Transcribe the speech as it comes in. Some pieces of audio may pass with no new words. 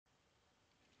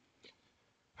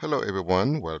Hello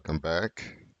everyone, welcome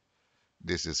back.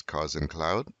 This is Cousin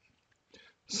Cloud.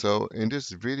 So in this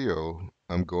video,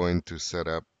 I'm going to set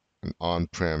up an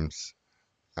on-premise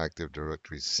Active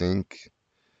Directory sync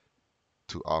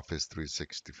to Office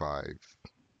 365.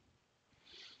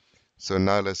 So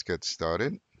now let's get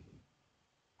started.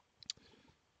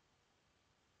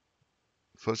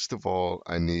 First of all,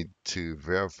 I need to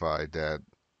verify that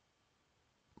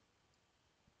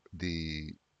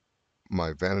the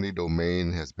my Vanity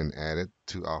domain has been added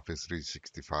to Office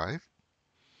 365.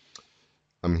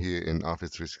 I'm here in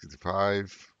Office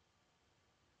 365.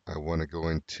 I want to go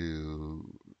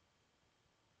into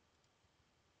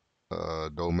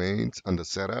domains under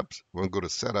setups. We'll go to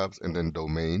setups and then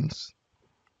domains.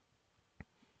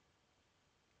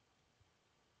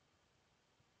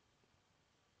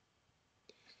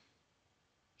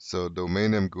 So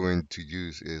domain I'm going to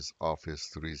use is Office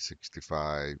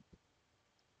 365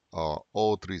 or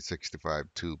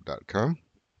o365tube.com.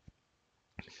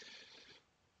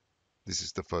 This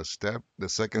is the first step. The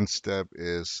second step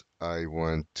is I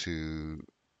want to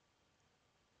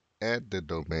add the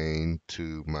domain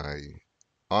to my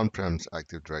on-premise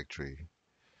Active Directory.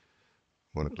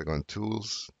 I want to click on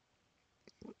Tools,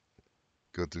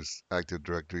 go to Active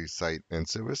Directory Site and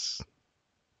Service.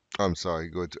 I'm sorry,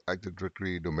 go to Active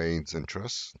Directory Domains and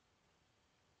Trust.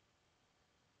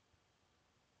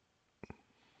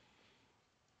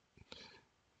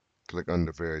 Click on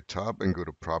the very top and go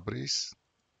to Properties.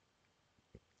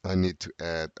 I need to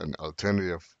add an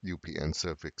alternative UPN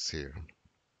suffix here.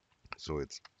 So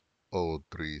it's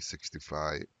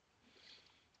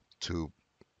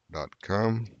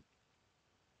o365tube.com.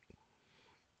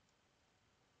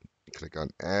 Click on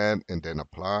Add and then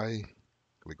Apply.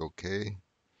 Click OK.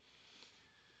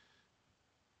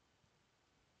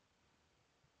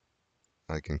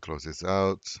 I can close this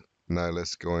out. Now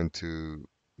let's go into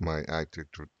my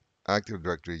Active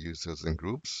Directory users and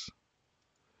groups.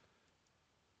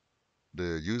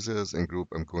 The users and group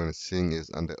I'm going to sing is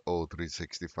under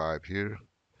O365 here.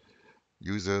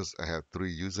 Users, I have 3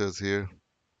 users here.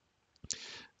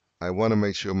 I want to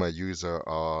make sure my user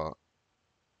are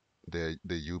the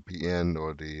UPN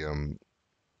or the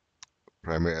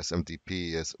primary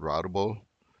SMTP is routable.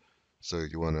 So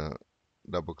you want to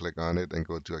double click on it and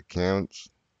go to accounts.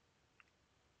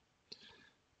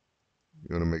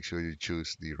 You want to make sure you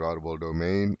choose the routable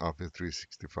domain, Office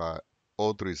 365,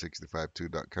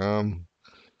 o365.2.com.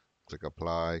 Click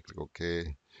apply, click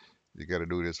OK. You got to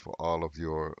do this for all of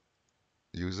your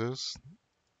users.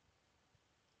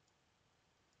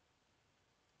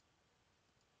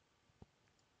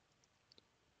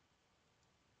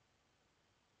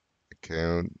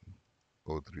 Account,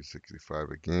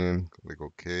 o365 again, click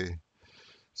OK.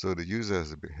 So the user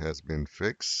has been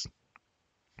fixed.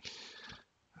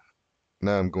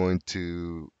 Now I'm going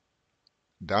to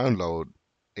download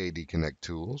AD Connect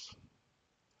tools.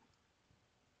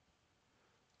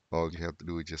 All you have to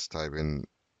do is just type in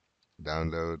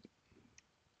download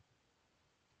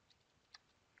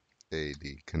AD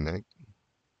Connect.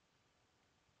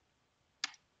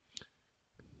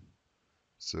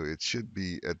 So it should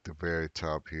be at the very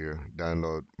top here.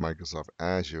 Download Microsoft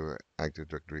Azure Active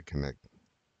Directory Connect.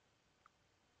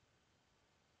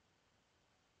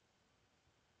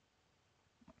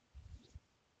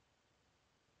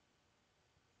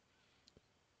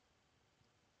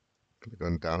 Click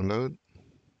on download.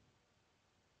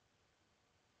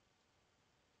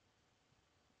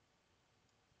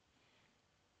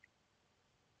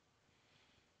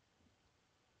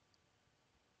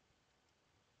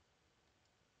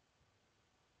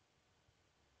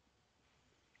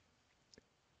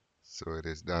 So it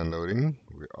is downloading.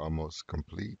 We're almost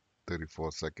complete.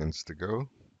 34 seconds to go.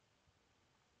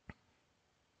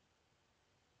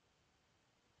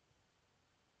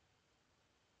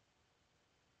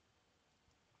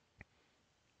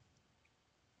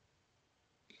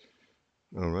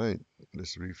 All right,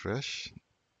 let's refresh.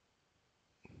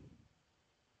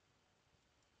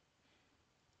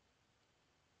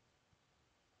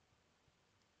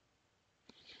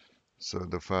 So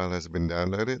the file has been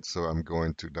downloaded, so I'm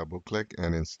going to double click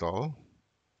and install.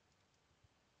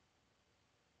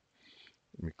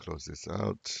 Let me close this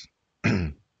out.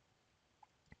 Click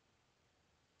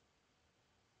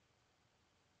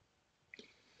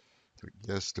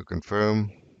yes to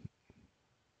confirm.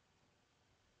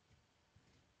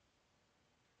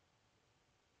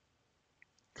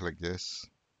 Click yes.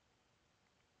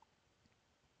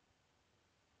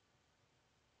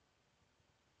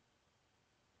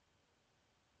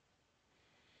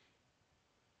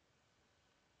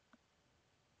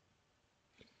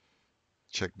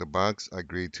 Check the box,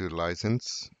 agree to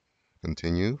license,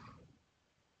 continue.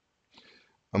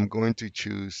 I'm going to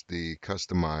choose the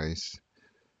customize.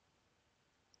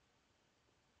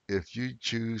 If you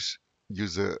choose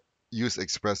user use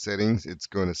express settings, it's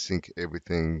going to sync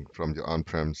everything from your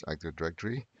on-premise Active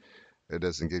Directory. It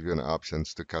doesn't give you any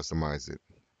options to customize it.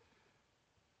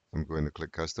 I'm going to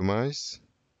click customize.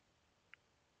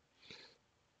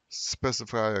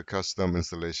 Specify a custom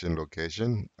installation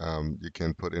location. You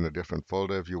can put in a different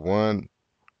folder if you want.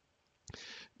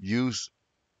 Use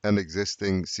an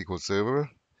existing SQL Server.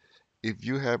 If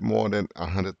you have more than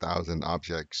 100,000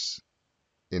 objects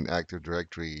in Active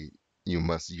Directory, you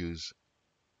must use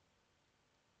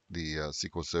the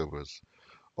SQL servers.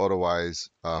 Otherwise,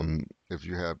 if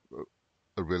you have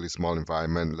a really small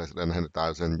environment, less than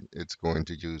 100,000, it's going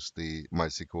to use the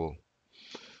MySQL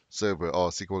server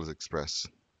or SQL Express.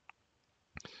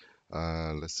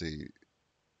 Let's see,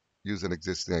 use an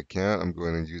existing account. I'm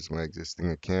going to use my existing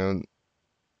account.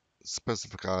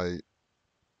 Specify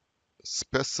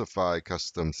specify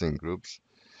custom sync groups.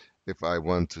 If I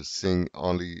want to sync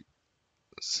only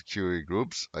security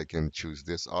groups, I can choose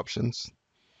these options.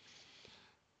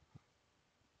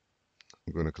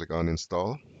 I'm going to click on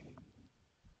install.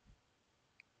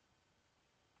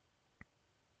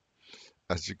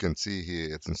 As you can see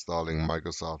here, it's installing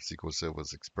Microsoft SQL Server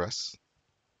Express.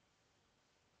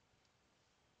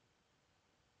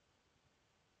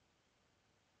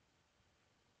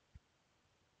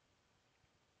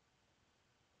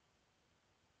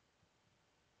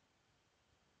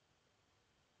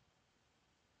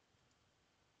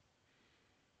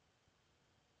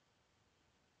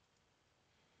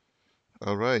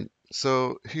 All right,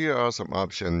 so here are some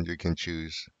options you can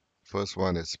choose. First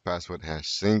one is password hash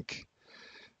sync.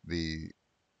 The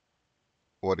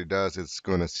What it does, it's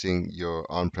going to sync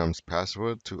your on-premise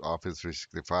password to Office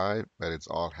 365, but it's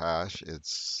all hash.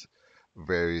 It's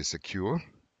very secure.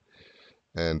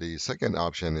 And the second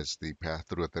option is the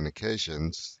pass-through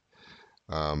authentications.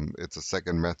 It's a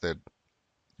second method.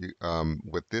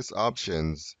 With these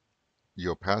options,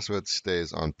 your password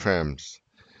stays on-premise.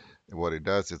 What it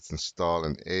does, it's install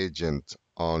an agent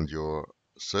on your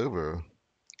server,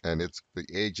 and it's the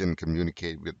agent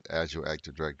communicate with Azure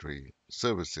Active Directory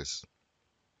services.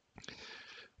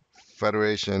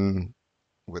 Federation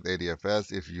with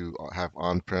ADFS, if you have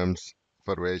on-premise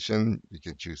federation, you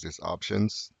can choose these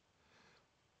options.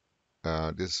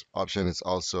 This option is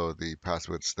also the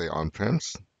password stay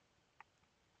on-premise.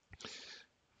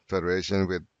 Federation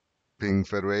with ping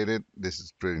federated, this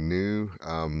is pretty new.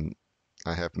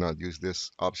 I have not used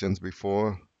these options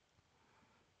before.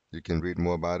 You can read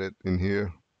more about it in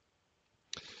here.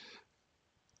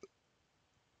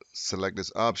 Select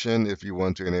this option if you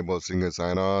want to enable single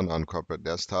sign-on on corporate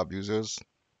desktop users.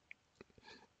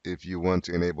 If you want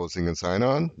to enable single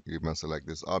sign-on, you must select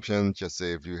this option. Just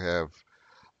say if you have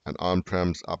an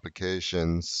on-premise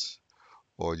applications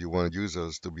or you want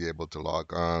users to be able to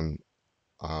log on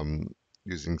um,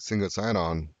 using single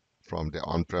sign-on from the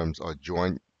on-premise or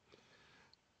joint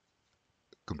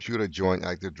computer joint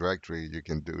Active Directory, you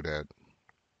can do that.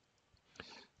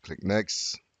 Click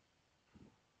next.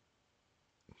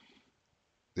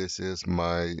 This is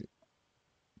my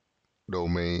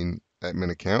domain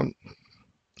admin account.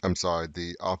 I'm sorry,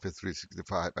 the Office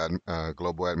 365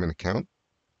 global admin account.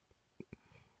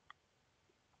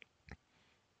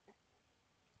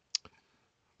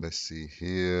 Let's see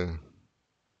here.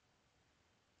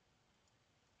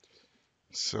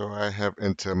 So I have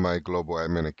entered my global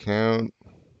admin account.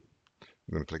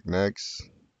 I'm going to click next.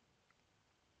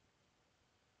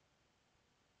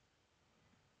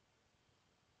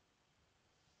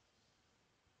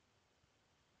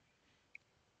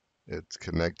 It's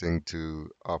connecting to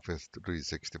Office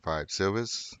 365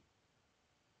 service.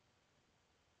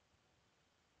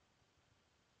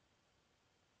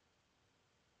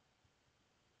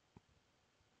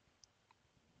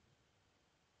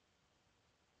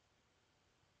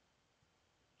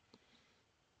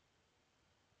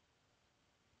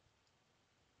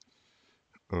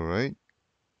 All right.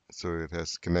 So it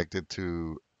has connected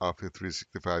to Office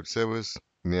 365 service.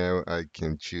 Now I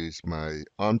can choose my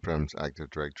on-premise Active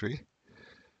Directory.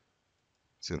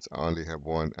 Since I only have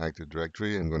one Active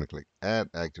Directory, I'm going to click Add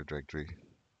Active Directory.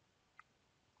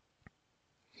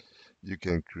 You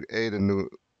can create a new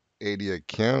AD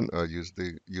account or use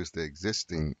the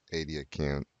existing AD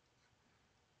account.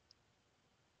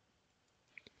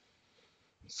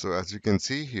 So as you can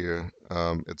see here,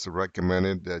 it's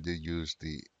recommended that you use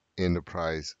the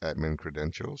enterprise admin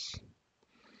credentials.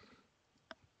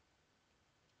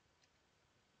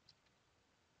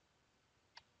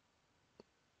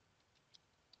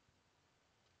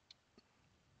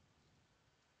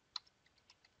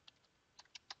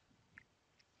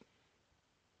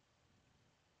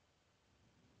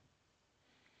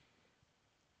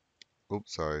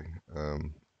 Oops, sorry.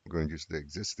 I'm going to use the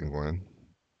existing one.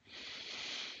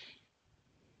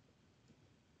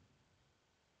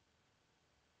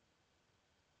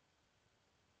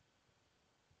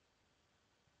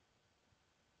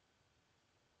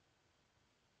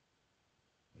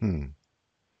 Hmm.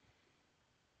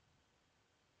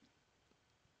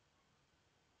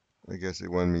 I guess it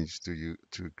wants me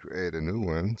to create a new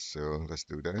one, so let's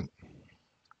do that.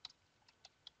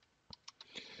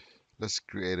 Let's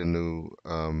create a new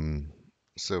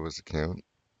service account.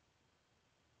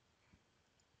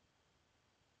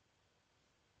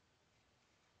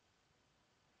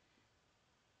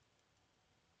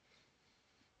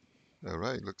 All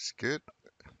right, looks good.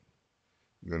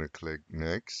 I'm gonna click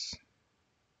next.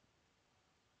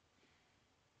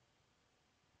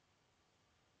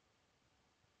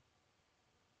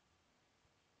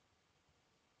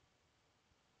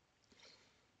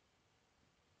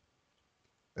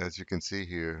 As you can see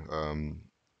here,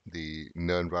 the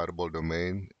non-routable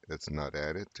domain it's not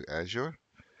added to Azure,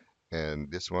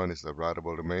 and this one is the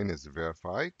routable domain is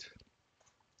verified.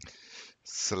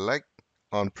 Select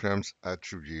on-premise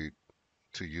attribute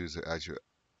to use the Azure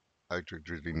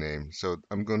attribute name. So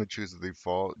I'm going to choose the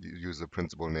default user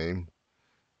principal name.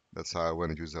 That's how I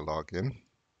want to use the login.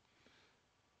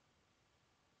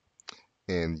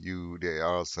 And there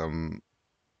are some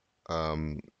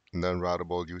um,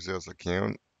 non-routable users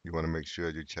account. You want to make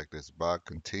sure you check this box.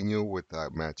 Continue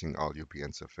without matching all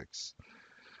UPN suffix.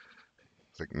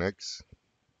 Click next.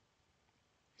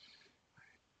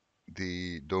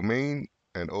 The domain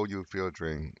and OU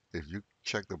filtering, if you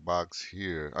check the box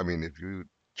here, I mean, if you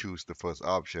choose the first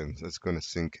option, it's going to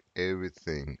sync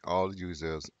everything, all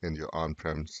users in your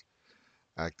on-premise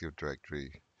Active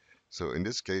Directory. So in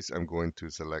this case, I'm going to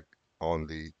select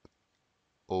only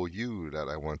OU that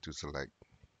I want to select,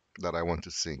 that I want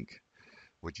to sync,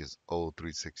 which is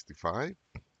O365.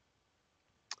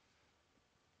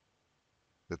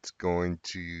 That's going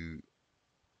to,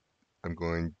 I'm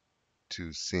going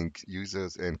to sync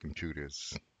users and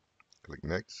computers. Click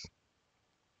next.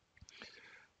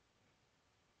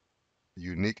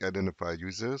 Unique identifier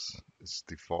users is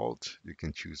default. You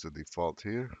can choose the default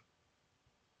here.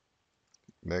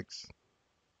 Next.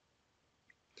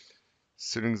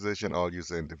 Synchronization all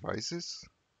user and devices.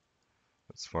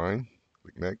 That's fine.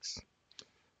 Click next.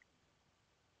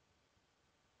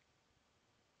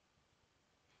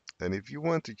 And if you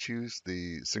want to choose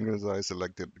the synchronize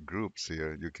selected groups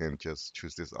here, you can just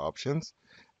choose these options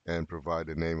and provide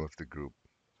the name of the group.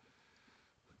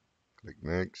 Click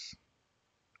next.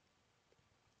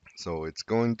 So it's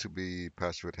going to be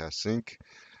password hash sync.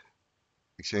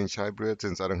 Exchange hybrid,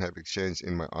 since I don't have Exchange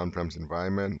in my on-premise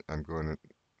environment,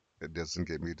 it doesn't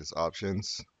give me these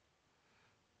options.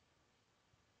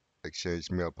 Exchange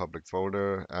mail public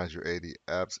folder, Azure AD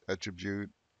apps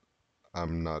attribute.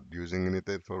 I'm not using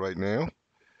anything for right now.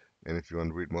 And if you want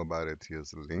to read more about it,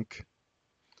 here's the link.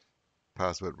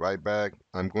 Password write back.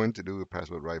 I'm going to do a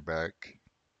password write back.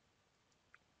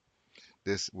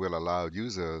 This will allow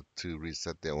user to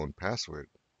reset their own password.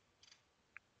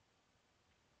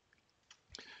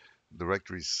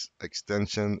 Directories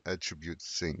extension attribute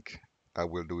sync. I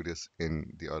will do this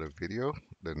in the other video,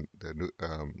 the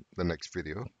next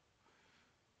video.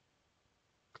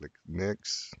 Click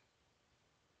next.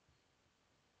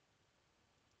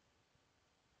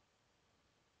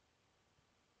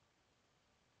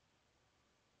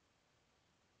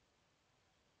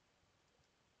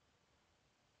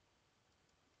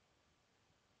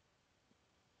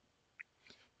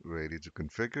 Ready to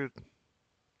configure.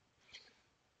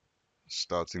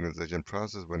 Start synchronization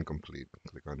process when complete.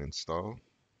 Click on install.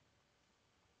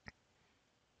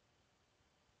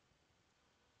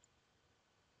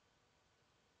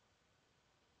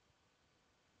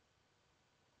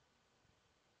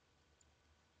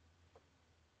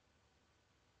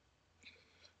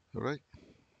 All right,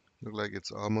 look like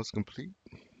it's almost complete.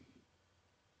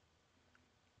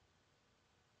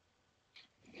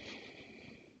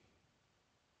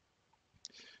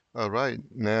 All right,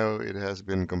 now it has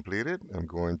been completed. I'm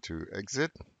going to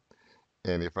exit.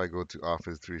 And if I go to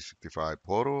Office 365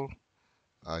 portal,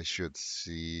 I should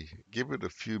see, give it a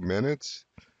few minutes.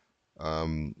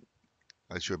 Um,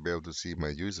 I should be able to see my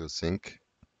user sync.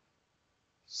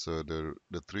 So the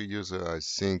three user I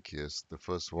sync is the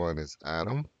first one is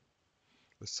Adam.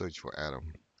 Let's search for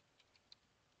Adam.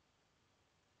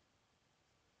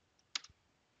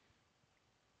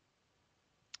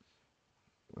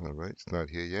 All right, it's not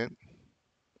here yet.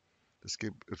 Let's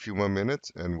give a few more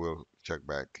minutes and we'll check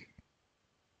back.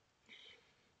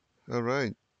 All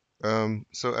right.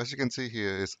 So as you can see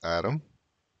here is Adam.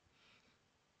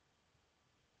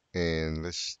 And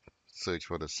let's search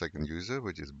for the second user,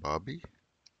 which is Bobby.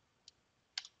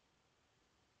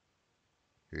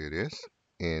 Here it is.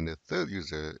 And the third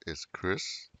user is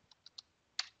Chris.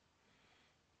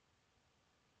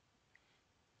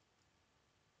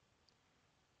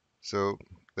 So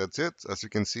that's it. As you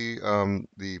can see,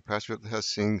 the password has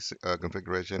synced,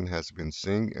 configuration has been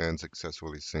synced and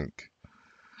successfully synced.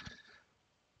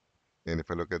 And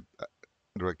if I look at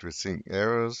directory sync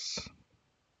errors,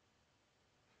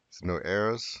 there's no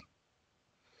errors.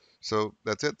 So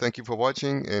that's it. Thank you for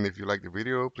watching. And if you like the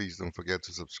video, please don't forget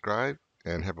to subscribe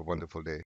and have a wonderful day.